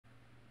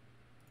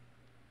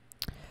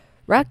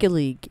Rocket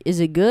League, is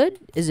it good?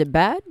 Is it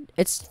bad?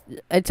 It's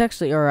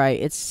actually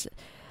alright.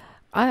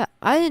 I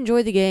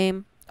enjoy the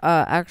game.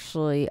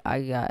 Actually,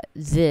 I got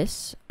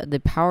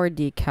the power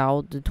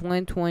decal, the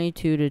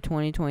 2022 to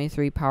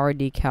 2023 power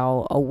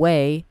decal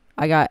away.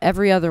 I got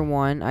every other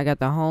one. I got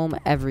the home,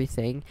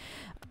 everything.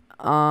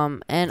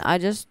 And I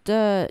just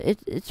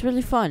it's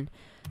really fun.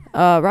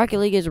 Rocket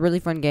League is a really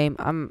fun game.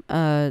 I'm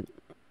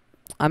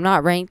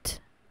not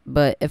ranked,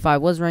 but if I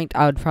was ranked,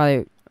 I would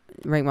probably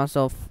rank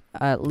myself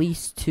at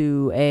least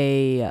to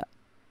a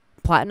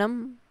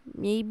platinum,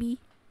 maybe.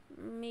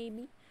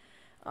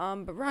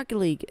 But Rocket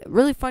League,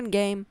 really fun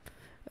game.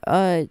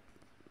 A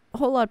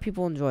whole lot of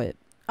people enjoy it.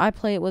 I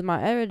play it with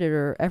my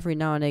editor every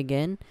now and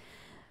again,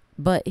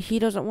 but he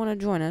doesn't want to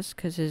join us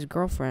because his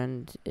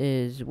girlfriend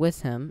is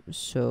with him.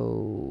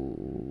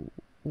 So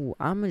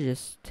I'm gonna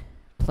just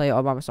play it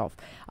all by myself.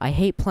 I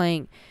hate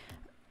playing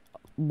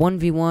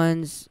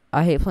 1v1s.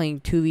 I hate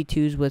playing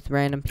 2v2s with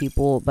random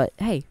people, but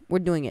hey, we're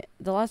doing it.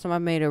 The last time I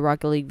made a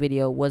Rocket League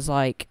video was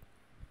like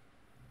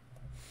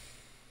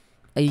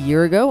a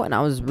year ago, and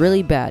I was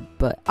really bad,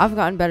 but I've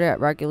gotten better at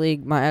Rocket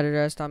League. My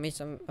editor has taught me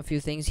a few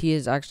things. He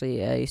is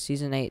actually a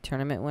Season 8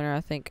 tournament winner,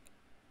 I think.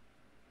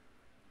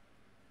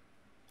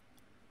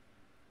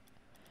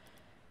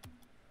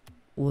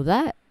 Well,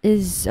 that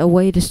is a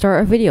way to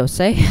start a video,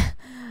 say.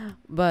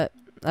 But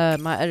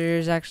my editor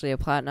is actually a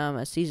platinum,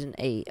 a Season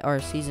 8, or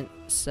a Season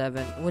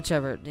 7,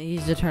 whichever.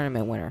 He's a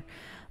tournament winner.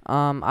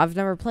 I've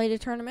never played a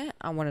tournament.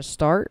 I want to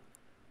start.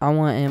 I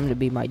want him to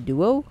be my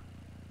duo.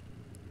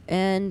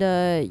 And,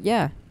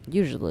 yeah,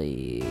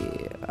 usually,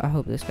 I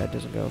hope this guy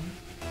doesn't go.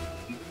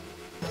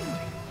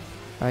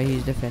 Alright,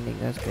 he's defending,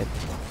 that's good.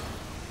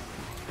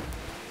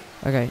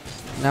 Okay,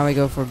 now we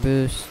go for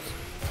boost.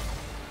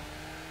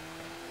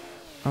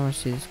 I want to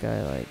see this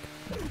guy, like...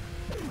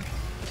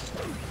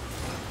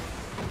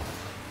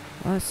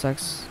 Well, that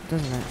sucks,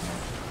 doesn't it?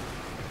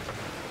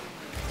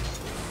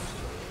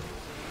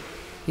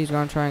 He's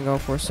gonna try and go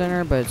for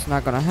center, but it's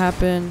not gonna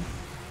happen.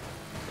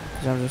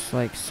 Because I'm just,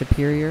 like,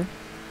 superior.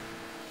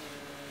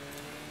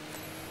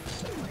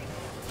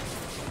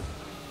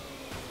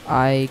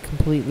 I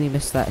completely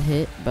missed that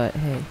hit, but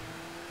hey,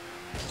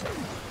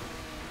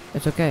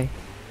 it's okay.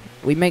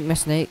 We make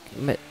mistakes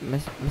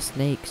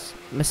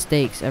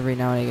every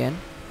now and again.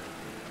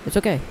 It's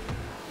okay.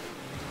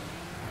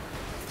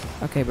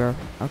 Okay, bro.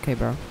 Okay,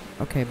 bro.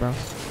 Okay, bro.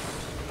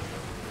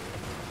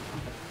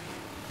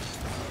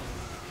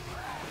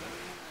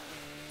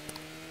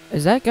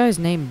 Is that guy's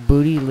name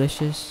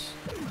Bootylicious?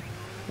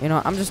 You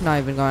know, I'm just not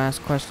even gonna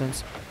ask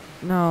questions.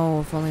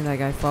 No, if only that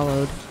guy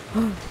followed.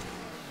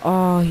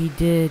 Oh, he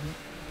did.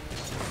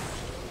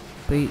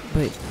 But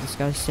this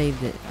guy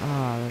saved it.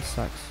 Ah, that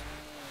sucks.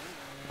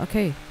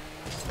 Okay.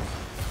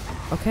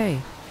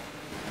 Okay.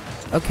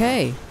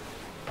 Okay.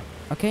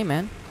 Okay,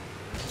 man.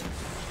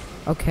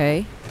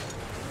 Okay.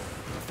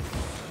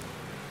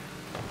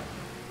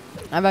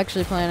 I'm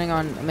actually planning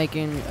on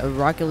making a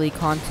Rocket League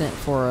content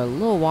for a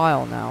little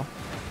while now,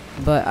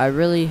 but I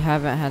really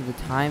haven't had the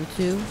time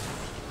to,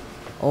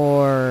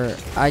 or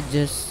I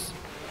just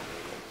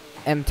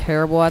am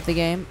terrible at the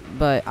game.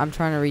 But I'm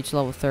trying to reach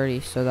level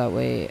 30 so that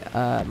way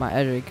my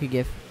editor could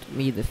give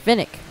me the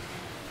Finnick,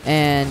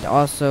 and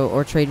also,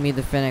 or trade me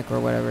the Finnick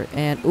or whatever.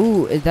 And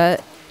ooh,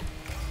 that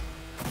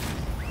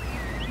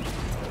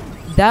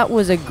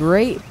was a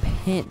great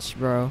pinch,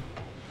 bro.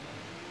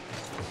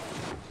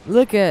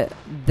 Look at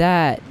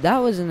that. That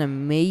was an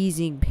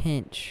amazing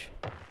pinch.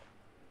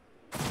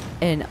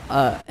 And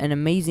an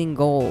amazing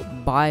goal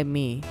by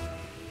me.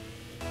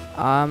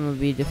 I'm gonna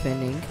be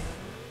defending.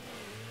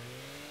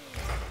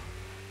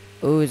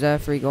 Ooh, is that a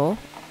free goal?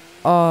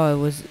 Oh, it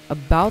was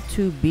about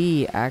to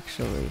be,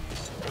 actually.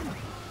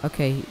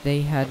 Okay,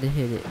 they had to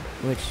hit it,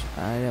 which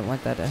I didn't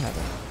want that to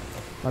happen.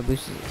 My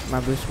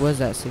boost was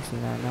at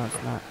 69. No,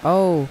 it's not.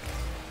 Oh,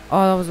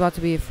 that was about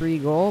to be a free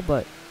goal,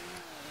 but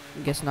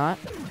I guess not.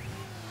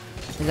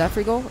 Is that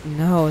free goal?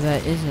 No,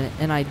 that isn't.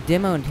 And I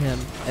demoed him.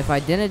 If I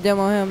didn't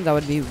demo him, that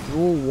would be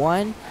Rule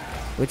 1,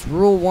 which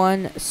Rule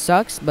 1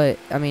 sucks, but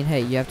I mean,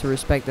 hey, you have to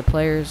respect the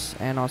players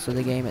and also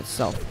the game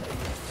itself.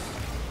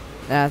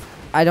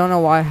 I don't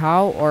know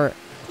how or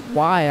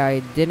why I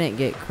didn't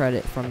get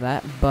credit from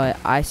that, but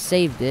I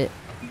saved it.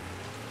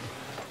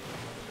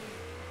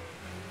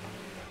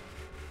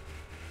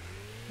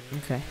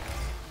 Okay.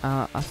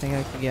 I think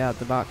I can get out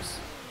the box.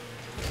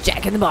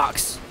 Jack in the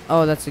box!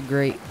 Oh, that's a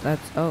great...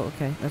 oh,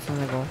 okay. That's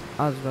another goal.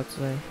 I was about to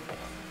say.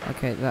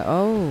 Okay,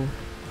 oh.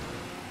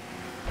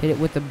 Hit it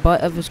with the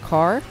butt of his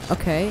car.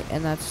 Okay,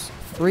 and that's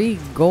free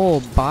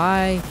goal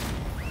by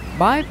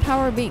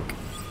Power Bink.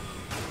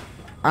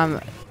 I'm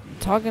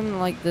talking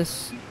like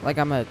this, like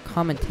I'm a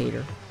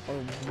commentator or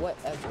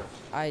whatever.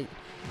 I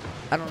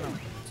don't know.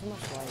 Too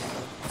much lighting.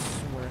 I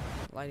swear,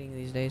 lighting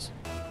these days.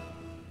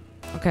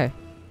 Okay,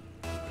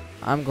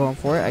 I'm going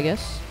for it, I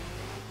guess,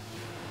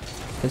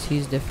 because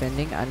he's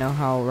defending. I know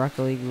how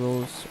Rocket League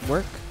rules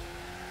work.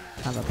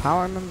 I'm a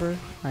power member.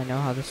 I know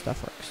how this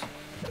stuff works.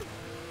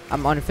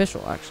 I'm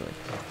unofficial, actually.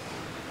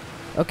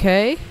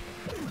 Okay,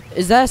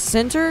 is that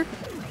center?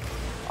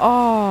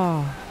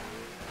 Oh,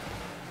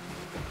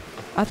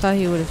 I thought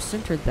he would have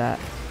centered that.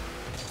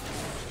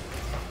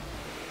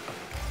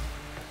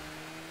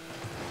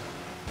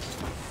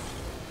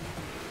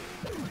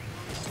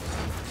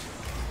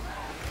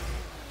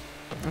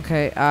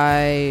 Okay,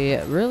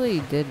 I really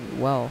did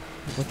well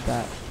with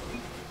that.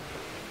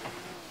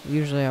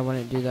 Usually I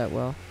wouldn't do that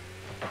well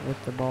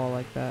with the ball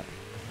like that.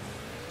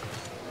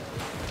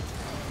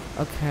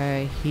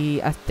 Okay,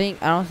 I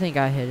don't think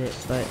I hit it,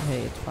 but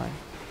hey, it's fine.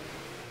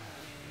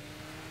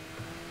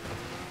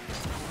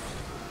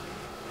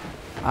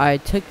 I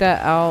took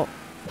that out.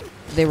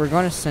 They were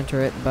going to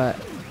center it, but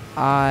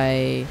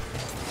I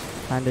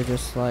kind of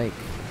just like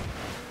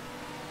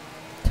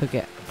took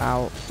it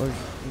out or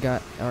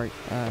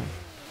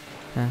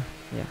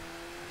yeah.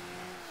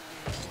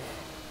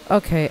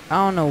 Okay, I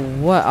don't know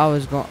where I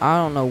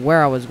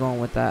was going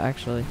with that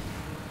actually.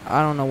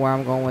 I don't know where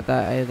I'm going with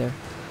that either.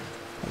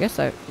 I guess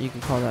you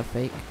could call that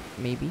fake,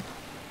 maybe.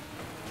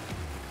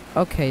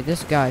 Okay,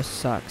 this guy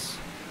sucks.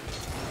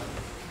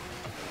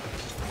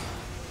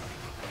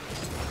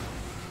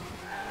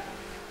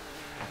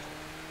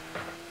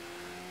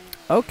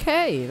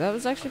 Okay, that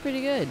was actually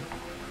pretty good.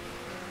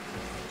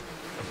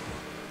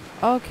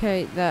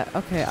 Okay, I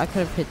could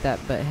have hit that,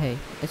 but hey,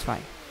 it's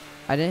fine.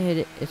 I didn't hit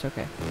it, it's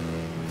okay.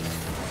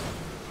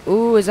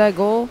 Ooh, is that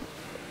goal?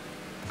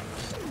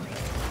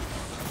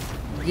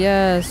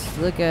 Yes,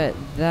 look at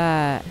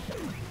that.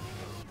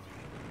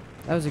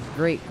 That was a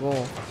great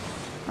goal.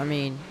 I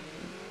mean,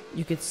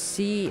 you could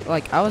see,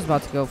 like, I was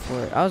about to go for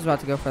it. I was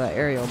about to go for that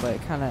aerial, but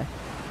it kind of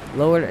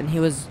lowered, and he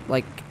was,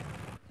 like,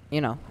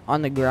 you know,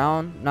 on the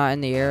ground, not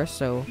in the air,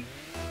 so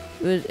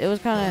it was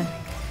kind of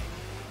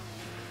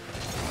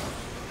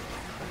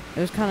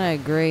a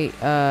great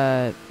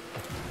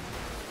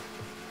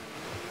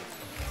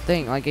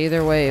thing. Like,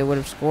 either way, it would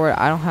have scored.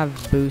 I don't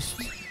have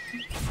boost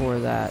for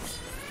that,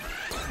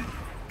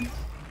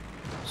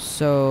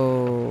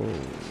 so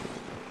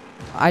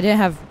I didn't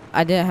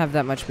have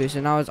that much boost,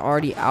 and I was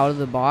already out of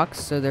the box,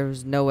 so there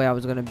was no way I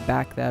was gonna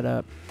back that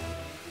up.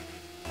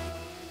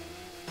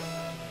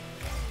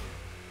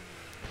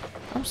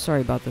 I'm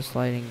sorry about this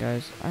lighting,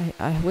 guys.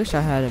 I wish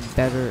I had a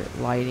better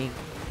lighting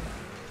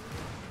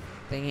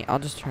thingy. I'll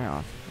just turn it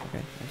off.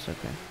 Okay, that's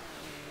okay.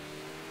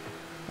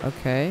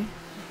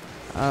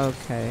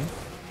 Okay.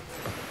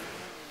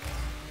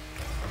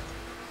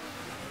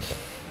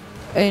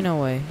 Ain't no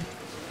way.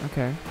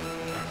 Okay.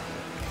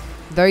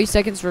 30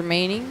 seconds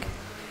remaining.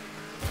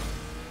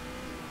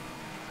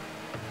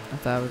 I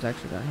thought I was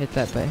actually gonna hit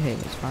that, but hey,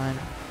 it's fine.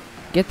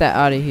 Get that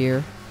out of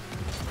here.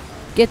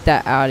 Get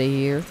that out of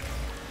here.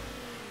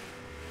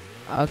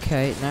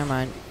 Okay, never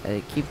mind.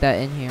 Keep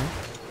that in here.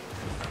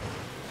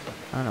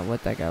 I don't know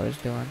what that guy was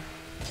doing.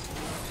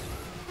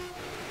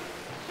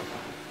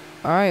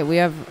 Alright, we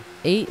have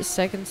 8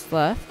 seconds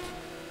left.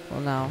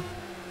 Well, now,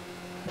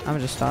 I'm gonna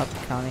just stop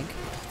counting.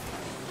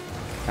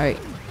 Alright.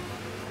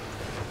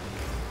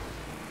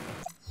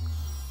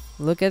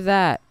 Look at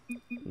that.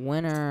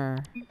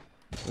 Winner.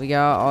 We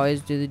gotta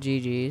always do the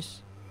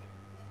GGs.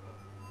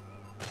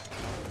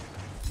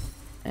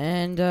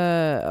 And,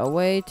 a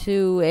way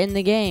to end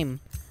the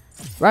game.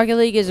 Rocket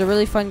League is a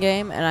really fun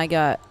game, and I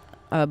got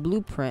a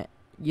blueprint.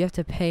 You have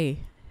to pay,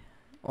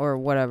 or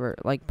whatever,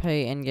 like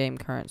pay in-game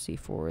currency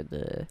for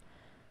the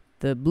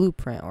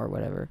blueprint or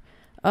whatever.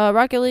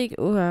 Rocket League.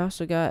 Ooh, I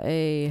also got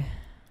a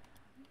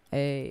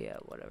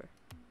whatever.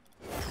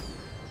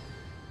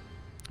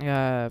 I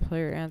got a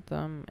player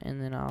anthem,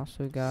 and then I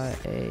also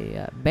got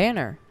a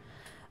banner.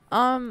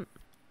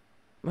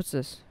 What's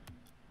this?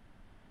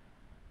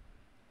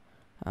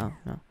 Oh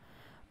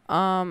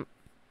no.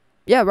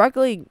 Yeah, Rocket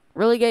League,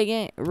 really great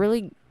game.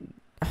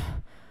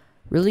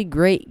 Really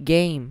great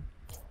game.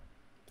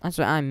 That's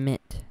what I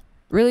meant.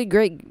 Really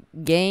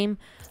great game.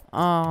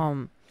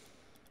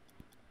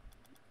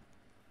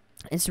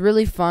 It's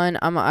really fun.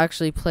 I'm gonna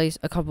actually play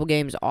a couple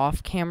games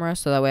off camera,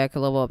 so that way I could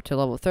level up to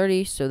level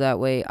 30. So that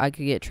way I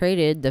could get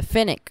traded the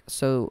Fennec.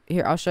 So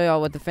here, I'll show y'all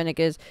what the Fennec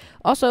is.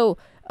 Also,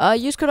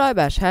 use code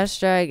IBASH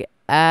hashtag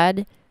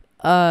ad.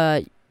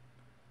 I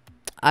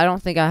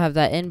don't think I have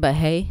that in, but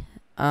hey,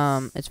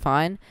 it's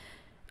fine.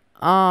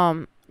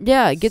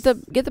 Yeah, get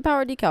the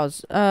power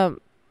decals.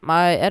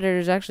 My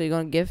editor's actually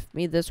gonna give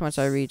me this once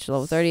I reach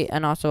level 30,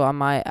 and also I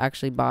might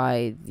actually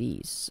buy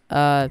these.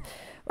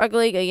 Rocket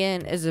League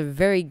again is a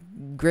very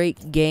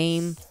great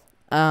game.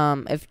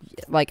 If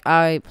like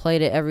I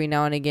played it every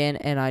now and again,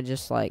 and I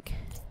just like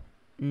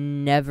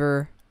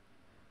never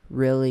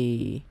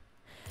really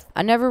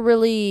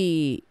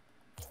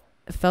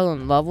fell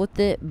in love with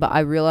it, but I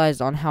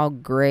realized on how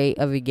great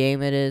of a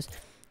game it is,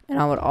 and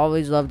I would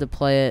always love to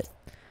play it.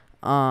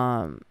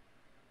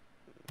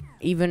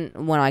 Even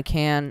when I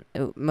can,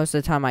 most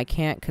of the time I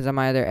can't, because I'm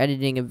either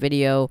editing a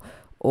video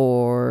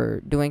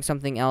or doing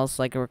something else,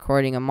 like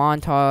recording a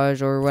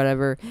montage or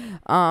whatever.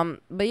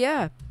 But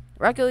yeah,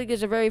 Rocket League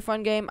is a very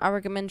fun game. I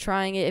recommend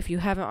trying it if you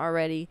haven't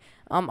already.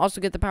 Also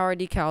get the power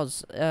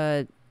decals.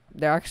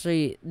 they're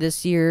actually,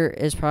 this year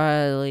is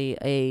probably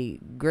a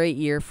great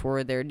year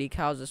for their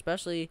decals,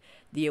 especially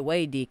the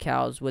away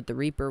decals with the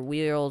Reaper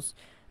wheels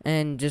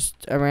and just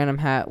a random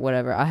hat,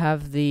 whatever.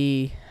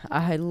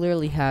 I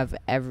literally have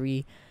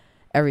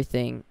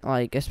everything,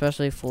 like,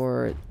 especially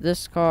for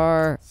this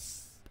car,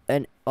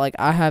 and like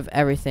I have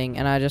everything,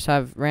 and I just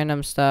have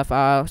random stuff.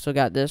 I also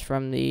got this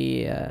from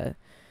the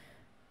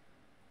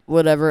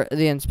whatever,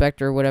 the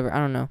inspector, whatever, I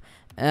don't know.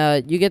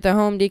 You get the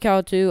home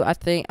decal too.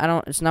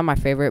 It's not my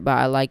favorite, but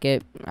I like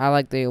it. I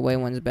like the away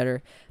ones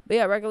better. But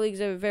yeah, Rocket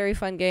League's a very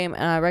fun game,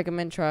 and I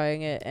recommend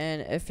trying it.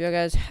 And if you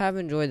guys have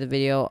enjoyed the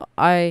video,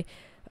 leave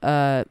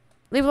a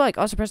like.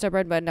 Also press that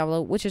red button down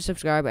below, which is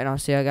subscribe, and I'll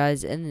see you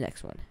guys in the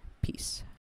next one. Peace.